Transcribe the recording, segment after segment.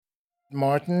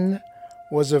Martin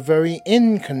was a very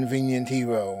inconvenient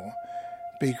hero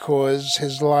because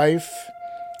his life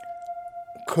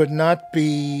could not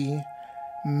be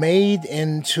made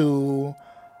into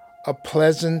a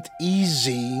pleasant,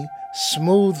 easy,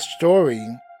 smooth story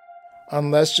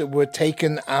unless it were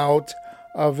taken out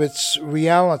of its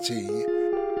reality.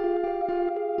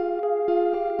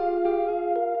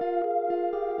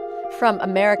 From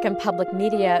American Public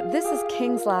Media, this is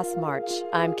King's Last March.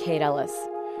 I'm Kate Ellis.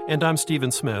 And I'm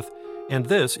Stephen Smith, and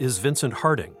this is Vincent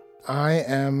Harding. I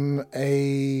am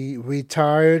a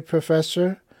retired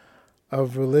professor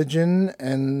of religion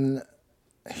and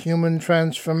human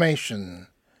transformation.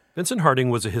 Vincent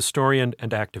Harding was a historian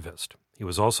and activist. He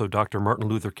was also Dr. Martin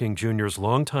Luther King Jr.'s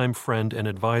longtime friend and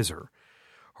advisor.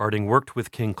 Harding worked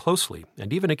with King closely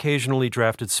and even occasionally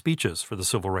drafted speeches for the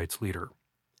civil rights leader.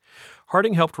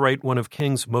 Harding helped write one of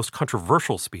King's most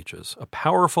controversial speeches, a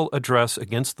powerful address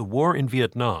against the war in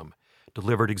Vietnam,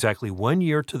 delivered exactly 1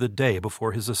 year to the day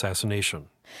before his assassination.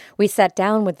 We sat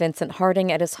down with Vincent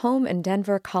Harding at his home in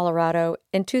Denver, Colorado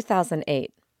in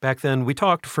 2008. Back then, we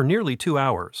talked for nearly 2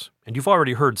 hours, and you've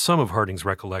already heard some of Harding's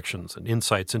recollections and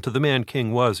insights into the man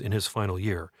King was in his final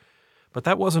year. But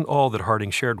that wasn't all that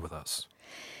Harding shared with us.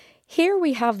 Here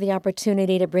we have the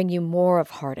opportunity to bring you more of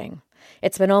Harding.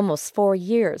 It's been almost 4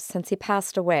 years since he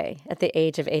passed away at the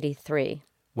age of 83.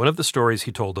 One of the stories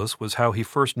he told us was how he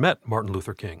first met Martin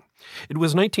Luther King. It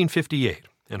was 1958,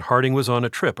 and Harding was on a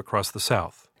trip across the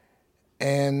South.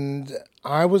 And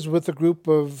I was with a group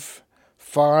of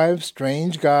 5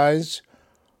 strange guys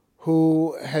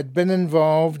who had been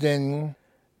involved in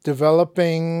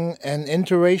developing an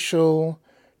interracial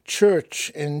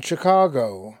church in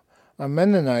Chicago, a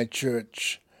Mennonite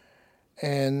church.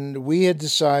 And we had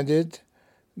decided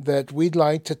that we'd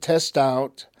like to test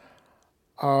out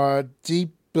our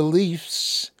deep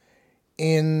beliefs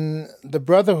in the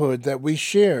brotherhood that we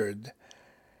shared,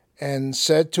 and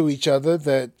said to each other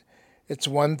that it's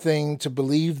one thing to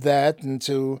believe that and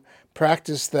to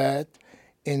practice that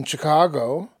in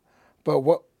Chicago, but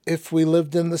what if we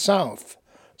lived in the South?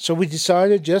 So we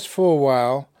decided just for a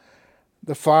while,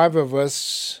 the 5 of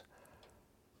us,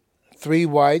 3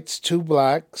 whites, 2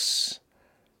 blacks,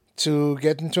 to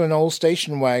get into an old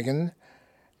station wagon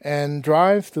and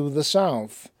drive through the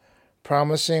South,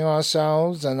 promising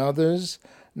ourselves and others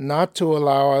not to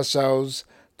allow ourselves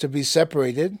to be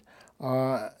separated.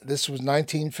 This was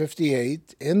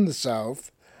 1958 in the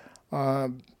South,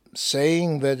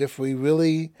 saying that if we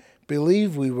really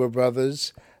believed we were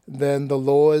brothers, then the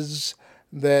laws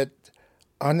that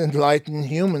unenlightened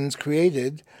humans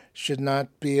created should not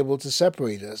be able to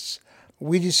separate us.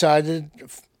 We decided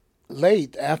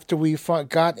late, after we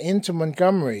got into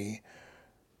Montgomery,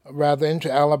 rather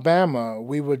into Alabama,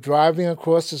 we were driving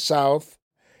across the South.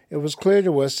 It was clear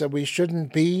to us that we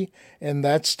shouldn't be in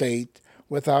that state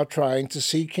without trying to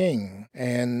see King.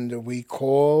 And we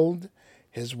called.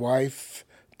 His wife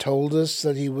told us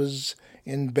that he was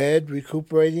in bed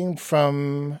recuperating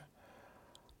from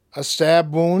a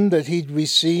stab wound that he'd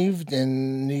received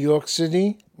in New York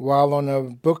City while on a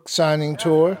book signing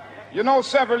tour. You know,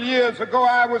 several years ago,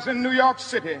 I was in New York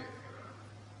City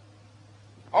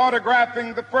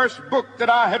autographing the first book that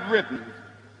I had written.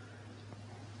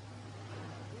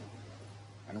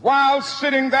 And while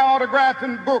sitting there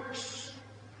autographing books,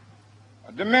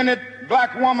 a demented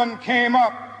black woman came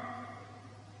up.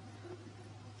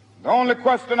 The only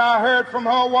question I heard from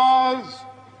her was,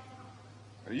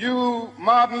 "Are you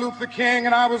Martin Luther King?"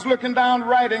 And I was looking down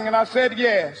writing, and I said,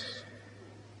 "Yes."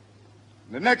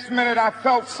 The next minute, I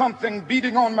felt something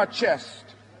beating on my chest.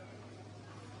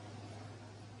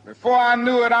 Before I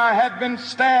knew it, I had been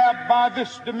stabbed by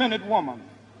this demented woman.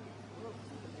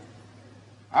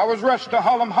 I was rushed to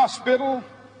Harlem Hospital.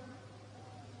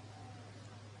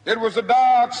 It was a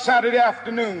dark Saturday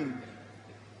afternoon.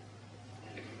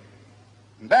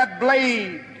 That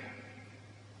blade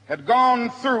had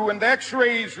gone through, and the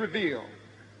x-rays revealed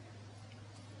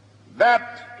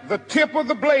that the tip of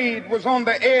the blade was on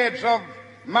the edge of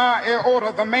my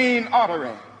aorta, the main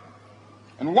artery.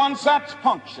 And once that's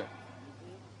punctured,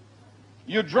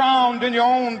 you're drowned in your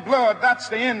own blood. That's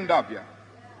the end of you.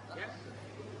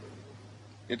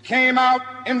 It came out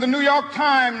in the New York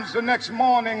Times the next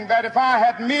morning that if I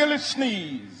had merely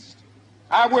sneezed,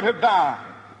 I would have died.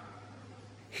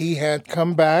 He had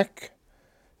come back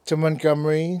to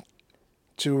Montgomery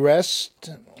to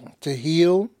rest, to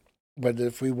heal. But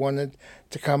if we wanted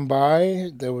to come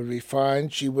by, that would be fine.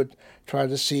 She would try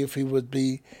to see if he would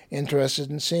be interested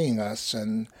in seeing us.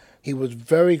 And he was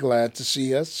very glad to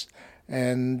see us,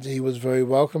 and he was very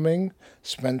welcoming,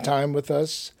 spent time with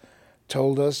us,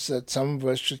 told us that some of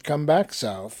us should come back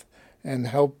south. and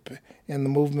help in the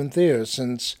movement there,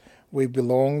 since we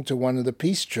belonged to one of the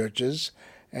peace churches,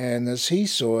 and as he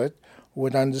saw it,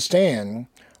 would understand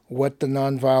what the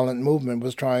nonviolent movement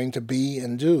was trying to be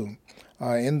and do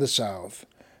in the South.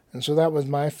 And so that was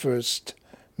my first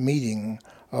meeting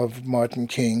of Martin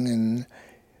King in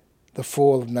the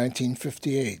fall of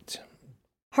 1958.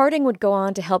 Harding would go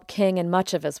on to help King in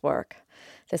much of his work.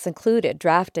 This included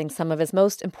drafting some of his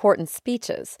most important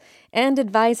speeches and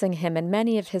advising him in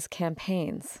many of his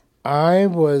campaigns. I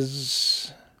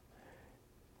was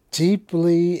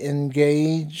deeply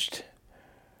engaged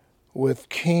with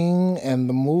King and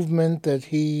the movement that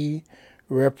he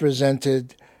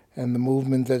represented and the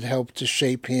movement that helped to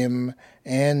shape him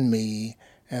and me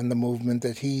and the movement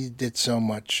that he did so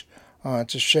much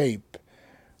to shape.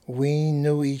 We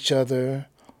knew each other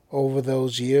over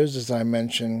those years, as I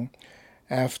mentioned,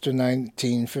 after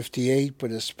 1958,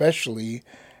 but especially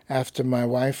after my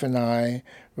wife and I,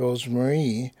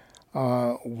 Rosemarie,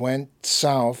 went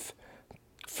south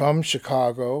from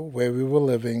Chicago, where we were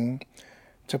living,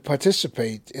 to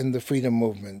participate in the freedom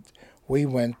movement. We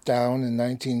went down in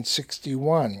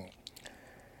 1961.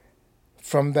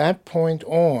 From that point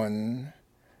on,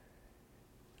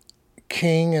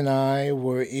 King and I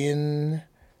were in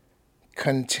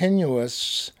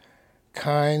continuous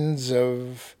kinds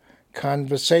of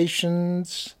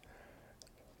conversations,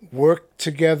 worked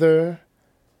together.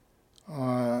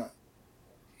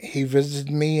 He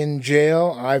visited me in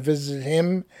jail. I visited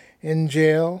him in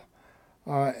jail.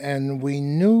 And we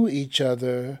knew each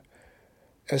other,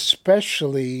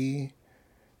 especially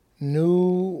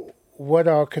knew what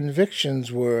our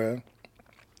convictions were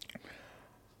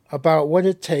about what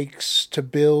it takes to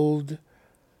build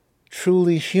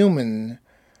truly human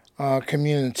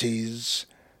communities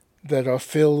that are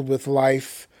filled with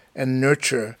life and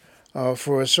nurture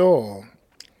for us all.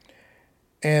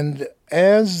 And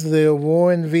as the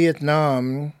war in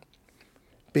Vietnam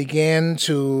began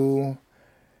to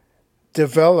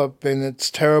develop in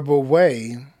its terrible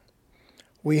way,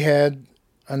 we had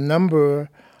a number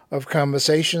of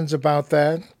conversations about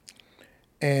that,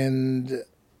 and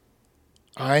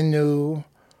I knew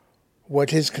what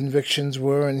his convictions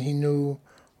were, and he knew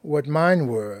what mine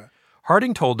were.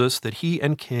 Harding told us that he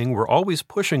and King were always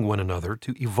pushing one another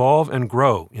to evolve and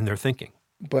grow in their thinking.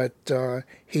 But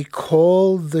he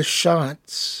called the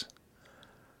shots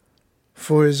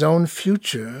for his own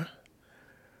future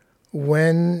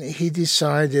when he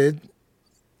decided,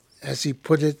 as he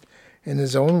put it in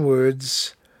his own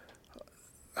words,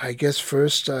 I guess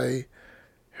first I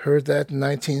heard that in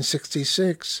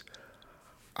 1966,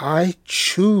 I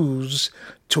choose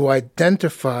to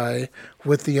identify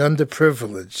with the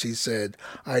underprivileged, he said.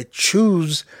 I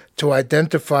choose to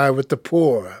identify with the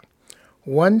poor.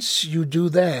 Once you do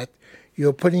that,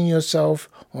 you're putting yourself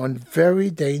on very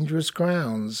dangerous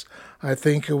grounds. I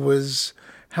think it was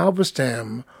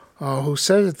Halberstam who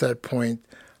said at that point,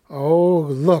 oh,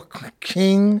 look,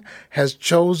 King has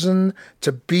chosen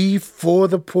to be for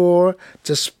the poor,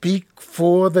 to speak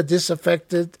for the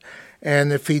disaffected,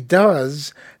 and if he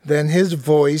does, then his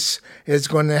voice is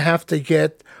going to have to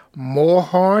get more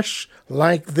harsh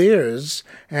like theirs,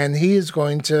 and he is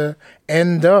going to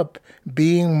end up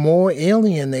being more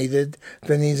alienated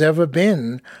than he's ever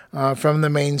been from the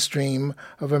mainstream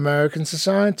of American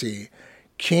society.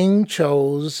 King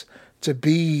chose to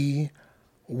be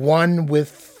one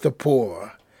with the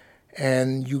poor,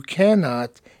 and you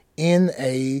cannot, in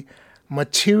a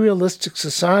materialistic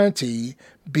society,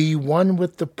 be one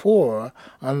with the poor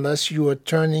unless you are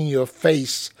turning your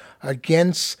face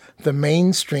against the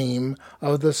mainstream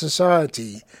of the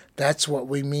society. That's what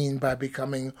we mean by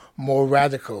becoming more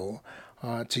radical.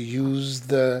 To use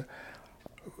the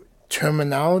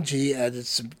terminology at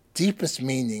its deepest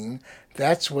meaning,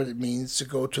 that's what it means to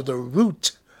go to the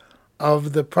root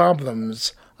of the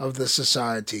problems of the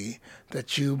society,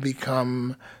 that you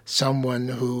become someone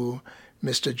who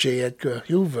Mr. J. Edgar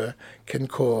Hoover can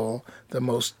call the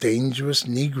most dangerous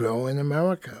Negro in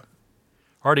America.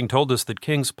 Harding told us that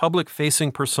King's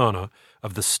public-facing persona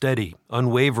of the steady,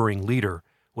 unwavering leader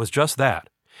was just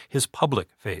that, his public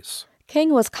face.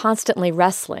 King was constantly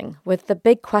wrestling with the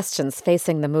big questions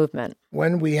facing the movement.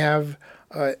 When we have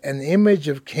an image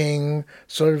of King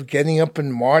sort of getting up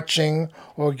and marching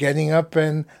or getting up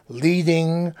and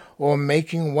leading or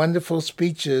making wonderful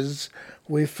speeches,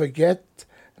 we forget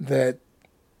that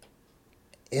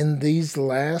in these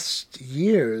last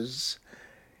years,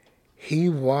 he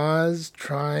was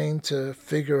trying to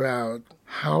figure out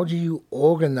how do you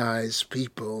organize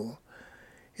people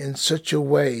in such a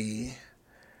way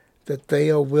that they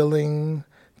are willing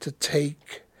to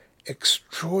take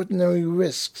extraordinary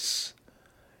risks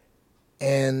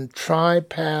and try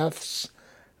paths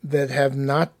that have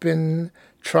not been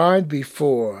tried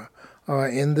before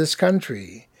in this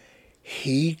country.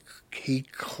 He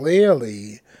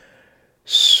clearly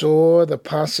saw the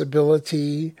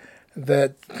possibility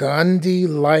that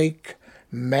Gandhi-like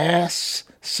mass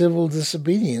civil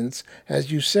disobedience,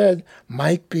 as you said,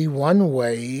 might be one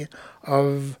way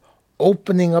of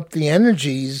opening up the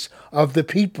energies of the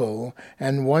people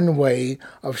and one way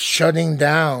of shutting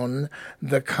down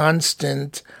the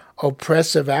constant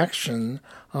oppressive action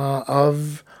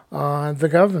of the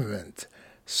government.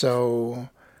 So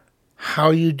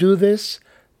how you do this,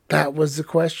 that was the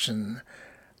question.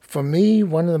 For me,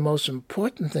 one of the most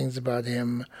important things about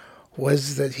him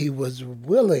was that he was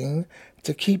willing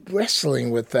to keep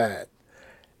wrestling with that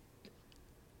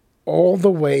all the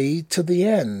way to the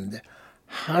end.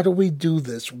 How do we do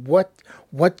this? What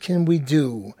can we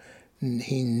do?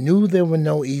 He knew there were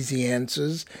no easy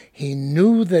answers. He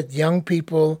knew that young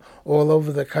people all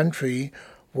over the country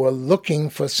were looking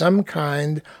for some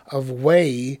kind of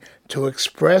way to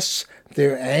express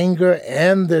their anger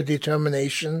and their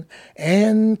determination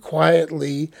and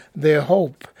quietly their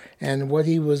hope. And what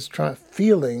he was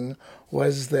feeling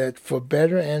was that for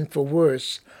better and for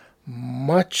worse,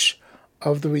 much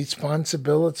of the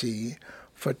responsibility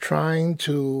for trying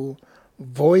to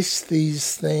voice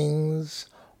these things,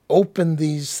 open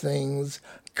these things,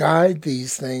 guide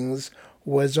these things,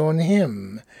 was on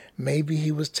him. Maybe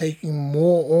he was taking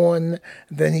more on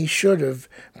than he should have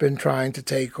been trying to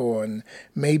take on.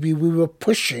 Maybe we were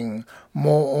pushing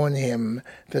more on him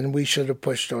than we should have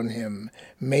pushed on him.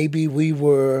 Maybe we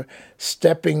were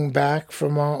stepping back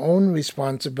from our own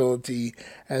responsibility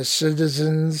as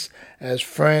citizens, as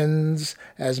friends,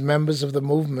 as members of the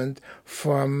movement,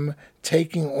 from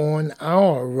taking on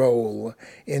our role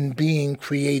in being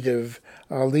creative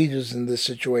leaders in this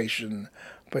situation.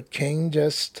 But King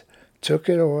just took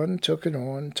it on,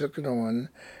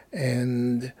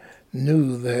 and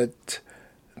knew that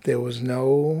there was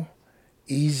no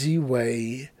easy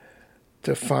way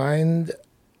to find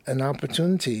an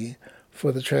opportunity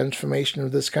for the transformation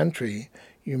of this country.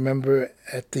 You remember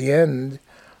at the end,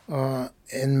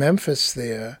 in Memphis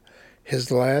there, his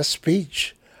last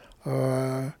speech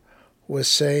was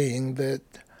saying that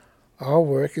our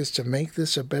work is to make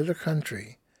this a better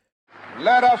country.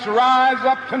 Let us rise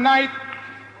up tonight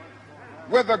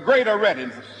with a greater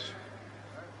readiness.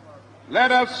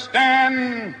 Let us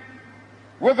stand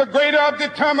with a greater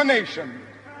determination,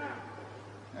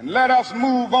 and let us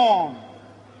move on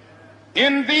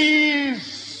in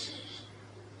these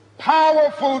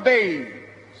powerful days,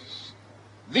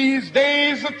 these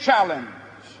days of challenge,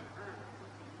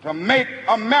 to make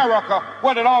America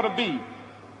what it ought to be.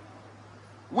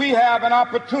 We have an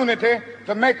opportunity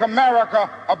to make America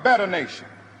a better nation.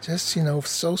 Just,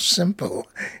 so simple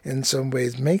in some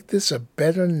ways. Make this a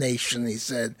better nation, he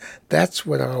said. That's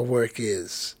what our work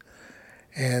is.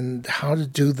 And how to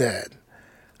do that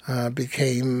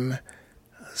became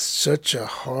such a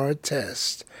hard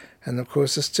test. And of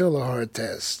course, it's still a hard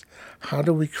test. How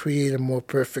do we create a more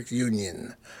perfect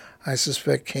union? I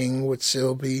suspect King would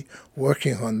still be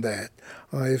working on that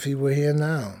if he were here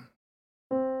now.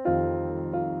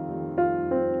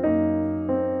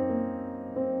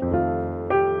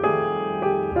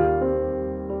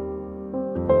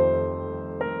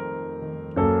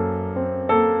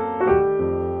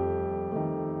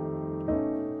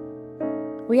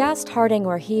 We asked Harding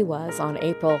where he was on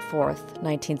April 4th,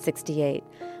 1968,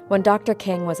 when Dr.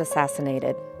 King was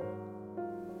assassinated.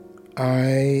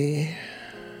 I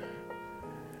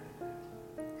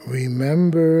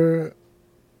remember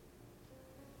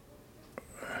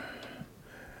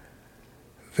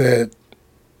that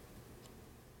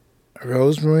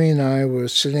Rosemary and I were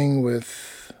sitting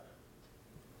with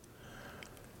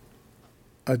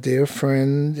a dear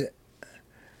friend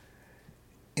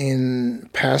in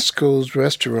Pasco's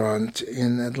restaurant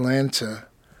in Atlanta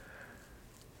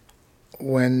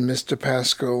when Mr.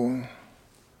 Pasco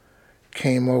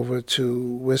came over to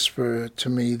whisper to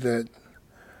me that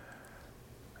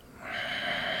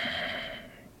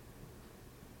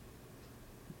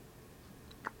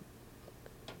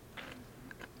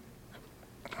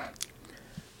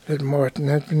Martin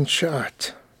had been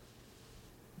shot.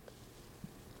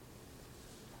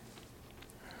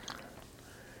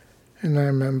 And I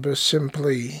remember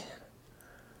simply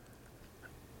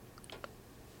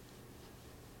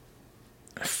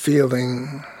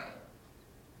feeling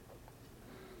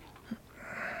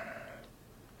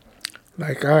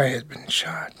like I had been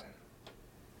shot.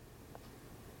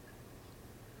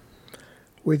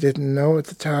 We didn't know at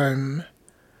the time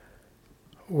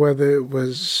whether it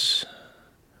was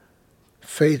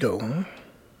fatal,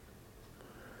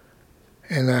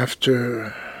 And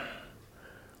after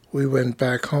we went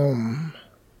back home,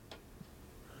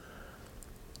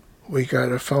 we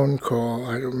got a phone call,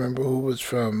 I don't remember who it was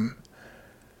from,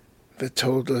 that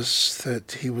told us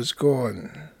that he was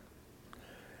gone.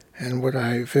 And what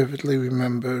I vividly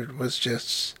remembered was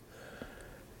just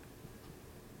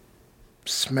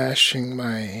smashing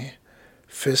my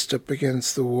fist up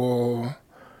against the wall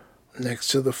next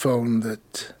to the phone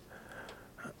that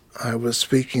I was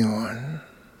speaking on.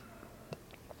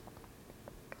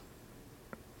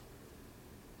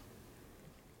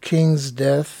 King's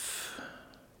death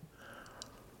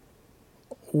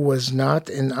was not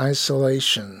in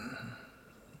isolation,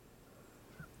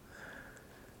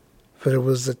 but it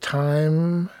was the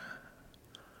time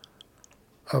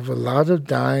of a lot of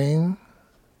dying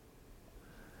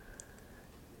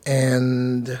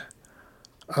and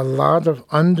a lot of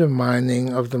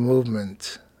undermining of the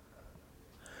movement.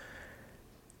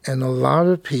 And a lot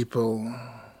of people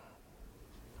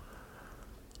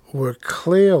were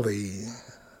clearly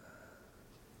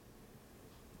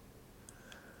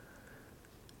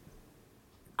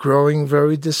growing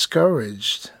very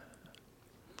discouraged,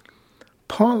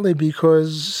 partly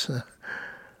because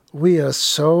we are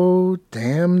so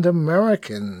damned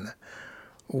American.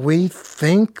 We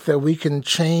think that we can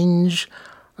change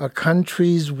a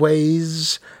country's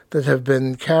ways that have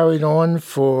been carried on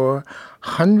for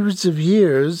hundreds of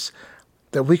years,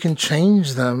 that we can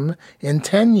change them in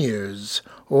 10 years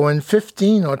or in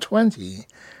 15 or 20.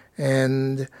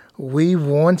 And we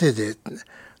wanted it.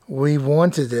 We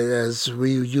wanted it, as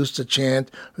we used to chant,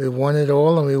 we want it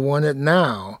all and we want it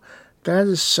now. That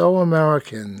is so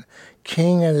American.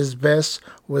 King at his best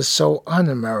was so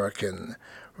un-American.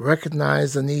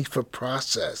 Recognized the need for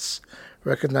process,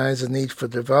 recognized the need for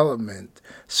development.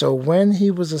 So when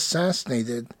he was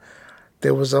assassinated,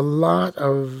 there was a lot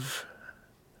of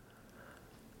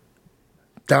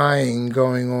dying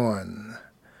going on.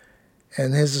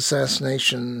 And his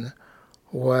assassination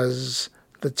was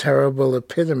the terrible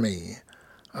epitome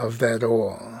of that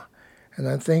all. And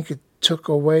I think it took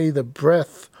away the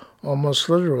breath, almost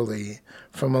literally,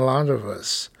 from a lot of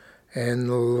us.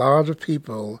 And a lot of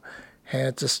people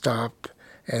had to stop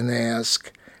and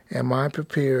ask, am I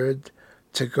prepared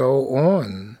to go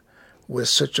on with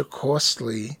such a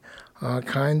costly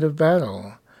kind of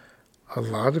battle? A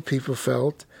lot of people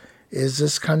felt, is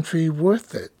this country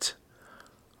worth it?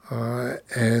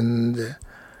 And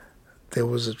there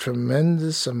was a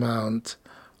tremendous amount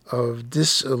of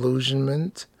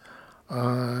disillusionment,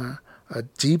 a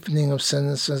deepening of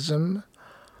cynicism,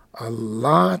 a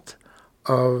lot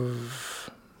of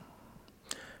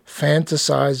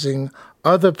fantasizing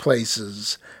other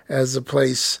places as a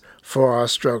place for our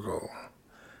struggle.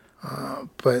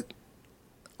 But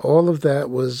all of that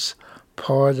was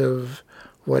part of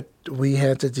what we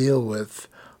had to deal with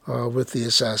the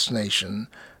assassination,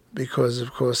 because,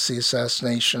 of course, the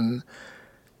assassination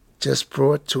just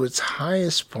brought to its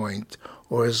highest point,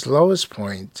 or its lowest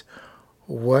point,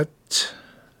 what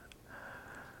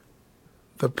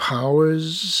the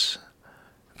powers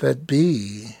that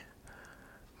be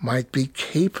might be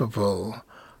capable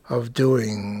of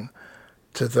doing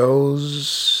to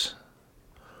those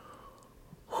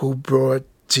who brought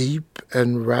deep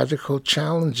and radical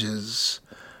challenges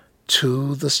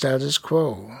to the status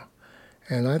quo.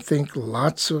 And I think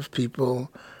lots of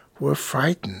people were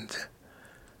frightened.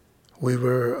 We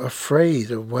were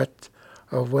afraid of what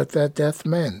that death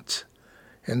meant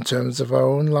in terms of our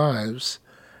own lives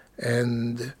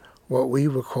and what we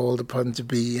were called upon to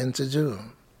be and to do.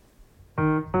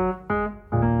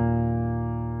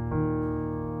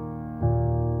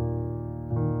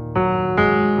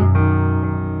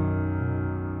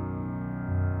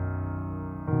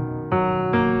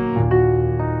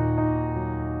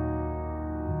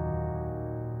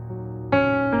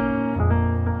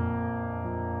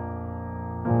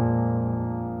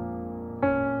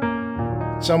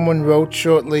 Someone wrote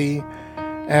shortly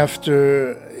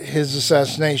after his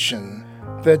assassination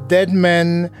that dead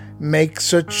men make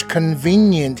such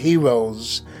convenient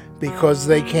heroes because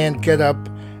they can't get up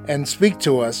and speak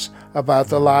to us about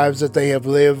the lives that they have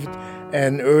lived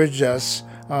and urge us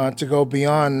to go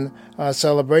beyond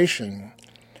celebration.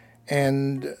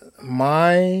 And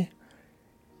my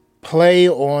play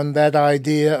on that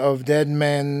idea of dead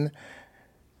men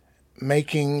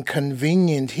making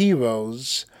convenient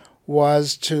heroes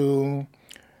was to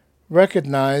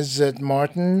recognize that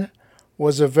Martin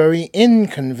was a very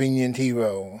inconvenient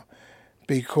hero,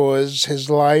 because his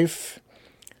life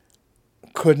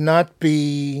could not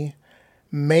be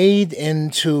made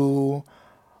into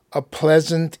a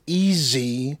pleasant,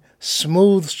 easy,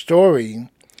 smooth story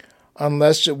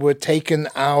unless it were taken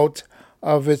out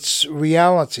of its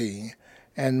reality.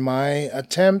 And my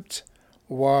attempt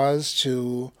was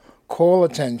to call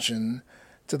attention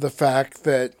to the fact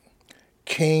that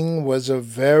King was a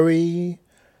very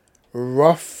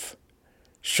rough-shorn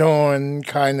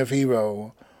kind of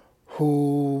hero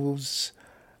whose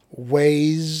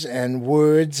ways and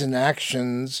words and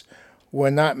actions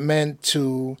were not meant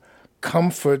to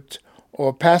comfort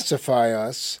or pacify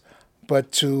us,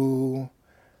 but to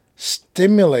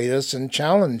stimulate us and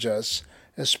challenge us,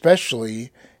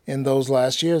 especially in those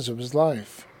last years of his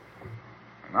life.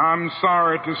 I'm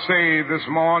sorry to say this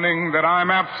morning that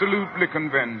I'm absolutely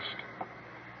convinced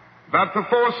that the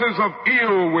forces of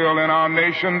ill will in our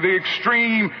nation, the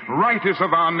extreme rightists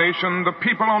of our nation, the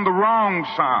people on the wrong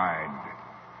side,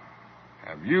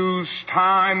 have used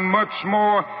time much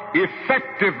more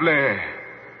effectively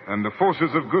than the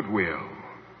forces of goodwill.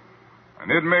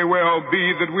 And it may well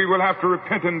be that we will have to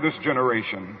repent in this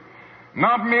generation,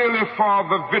 not merely for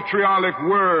the vitriolic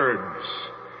words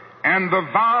and the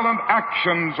violent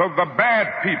actions of the bad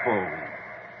people,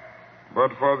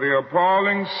 but for the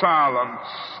appalling silence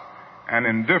and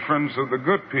indifference of the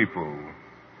good people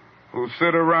who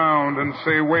sit around and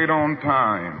say, wait on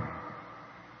time.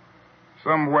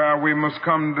 Somewhere we must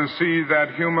come to see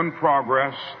that human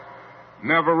progress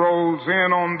never rolls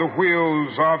in on the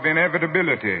wheels of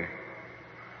inevitability.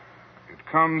 It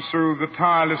comes through the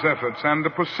tireless efforts and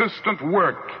the persistent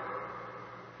work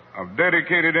of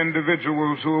dedicated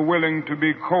individuals who are willing to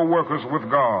be co-workers with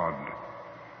God.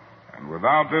 And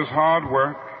without this hard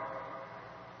work,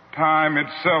 time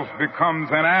itself becomes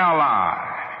an ally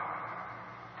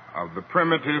of the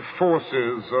primitive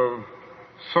forces of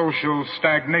social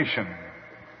stagnation.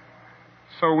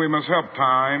 So we must help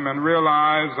time and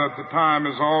realize that the time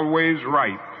is always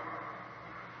ripe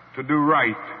to do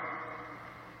right.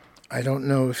 I don't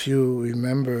know if you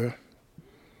remember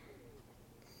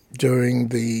during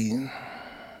the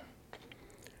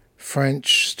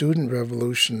French student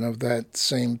revolution of that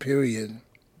same period,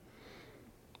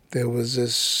 there was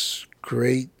this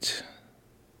great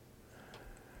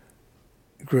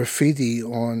graffiti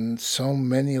on so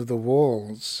many of the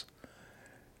walls.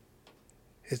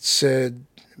 It said,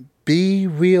 "Be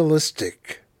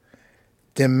realistic,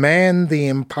 demand the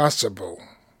impossible."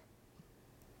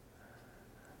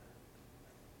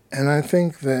 And I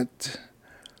think that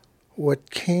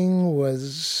what King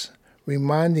was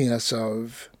reminding us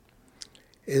of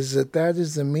is that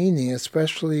is the meaning,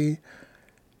 especially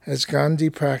as Gandhi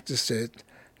practiced it,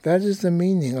 that is the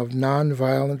meaning of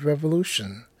nonviolent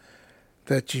revolution,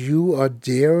 that you are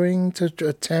daring to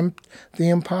attempt the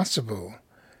impossible,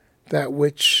 that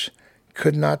which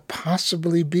could not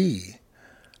possibly be.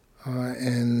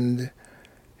 And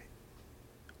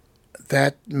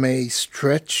that may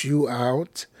stretch you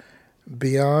out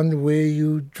beyond where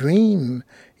you dream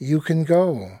you can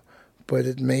go. But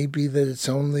it may be that it's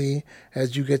only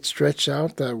as you get stretched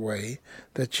out that way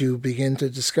that you begin to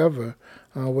discover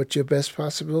what your best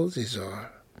possibilities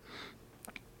are.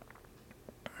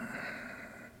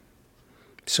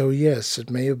 So yes, it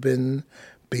may have been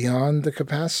beyond the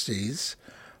capacities,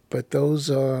 but those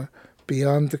are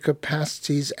beyond the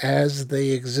capacities as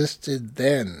they existed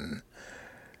then.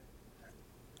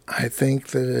 I think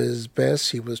that at his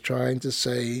best he was trying to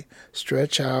say,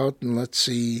 stretch out and let's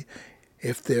see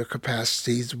if there are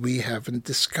capacities we haven't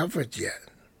discovered yet.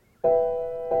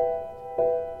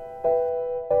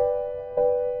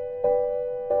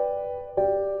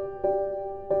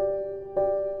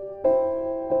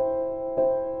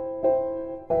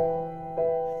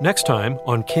 Next time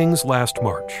on King's Last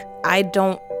March. I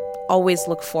don't always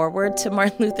look forward to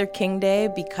Martin Luther King Day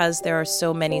because there are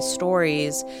so many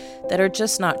stories that are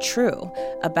just not true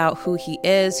about who he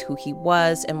is, who he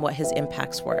was, and what his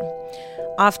impacts were.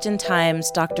 Oftentimes,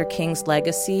 Dr. King's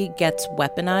legacy gets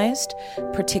weaponized,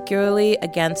 particularly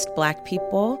against Black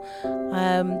people,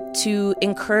 to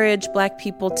encourage Black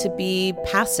people to be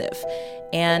passive.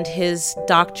 And his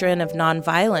doctrine of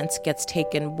nonviolence gets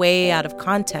taken way out of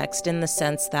context in the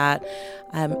sense that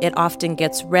it often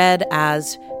gets read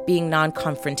as being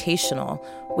non-confrontational,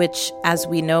 which, as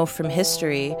we know from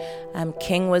history,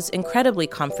 King was incredibly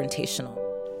confrontational.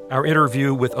 Our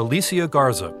interview with Alicia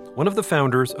Garza, one of the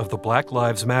founders of the Black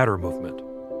Lives Matter movement.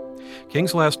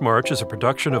 King's Last March is a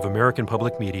production of American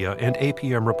Public Media and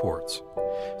APM Reports.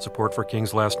 Support for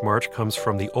King's Last March comes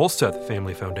from the Olseth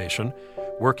Family Foundation,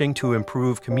 working to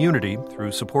improve community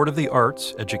through support of the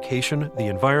arts, education, the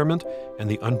environment, and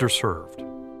the underserved.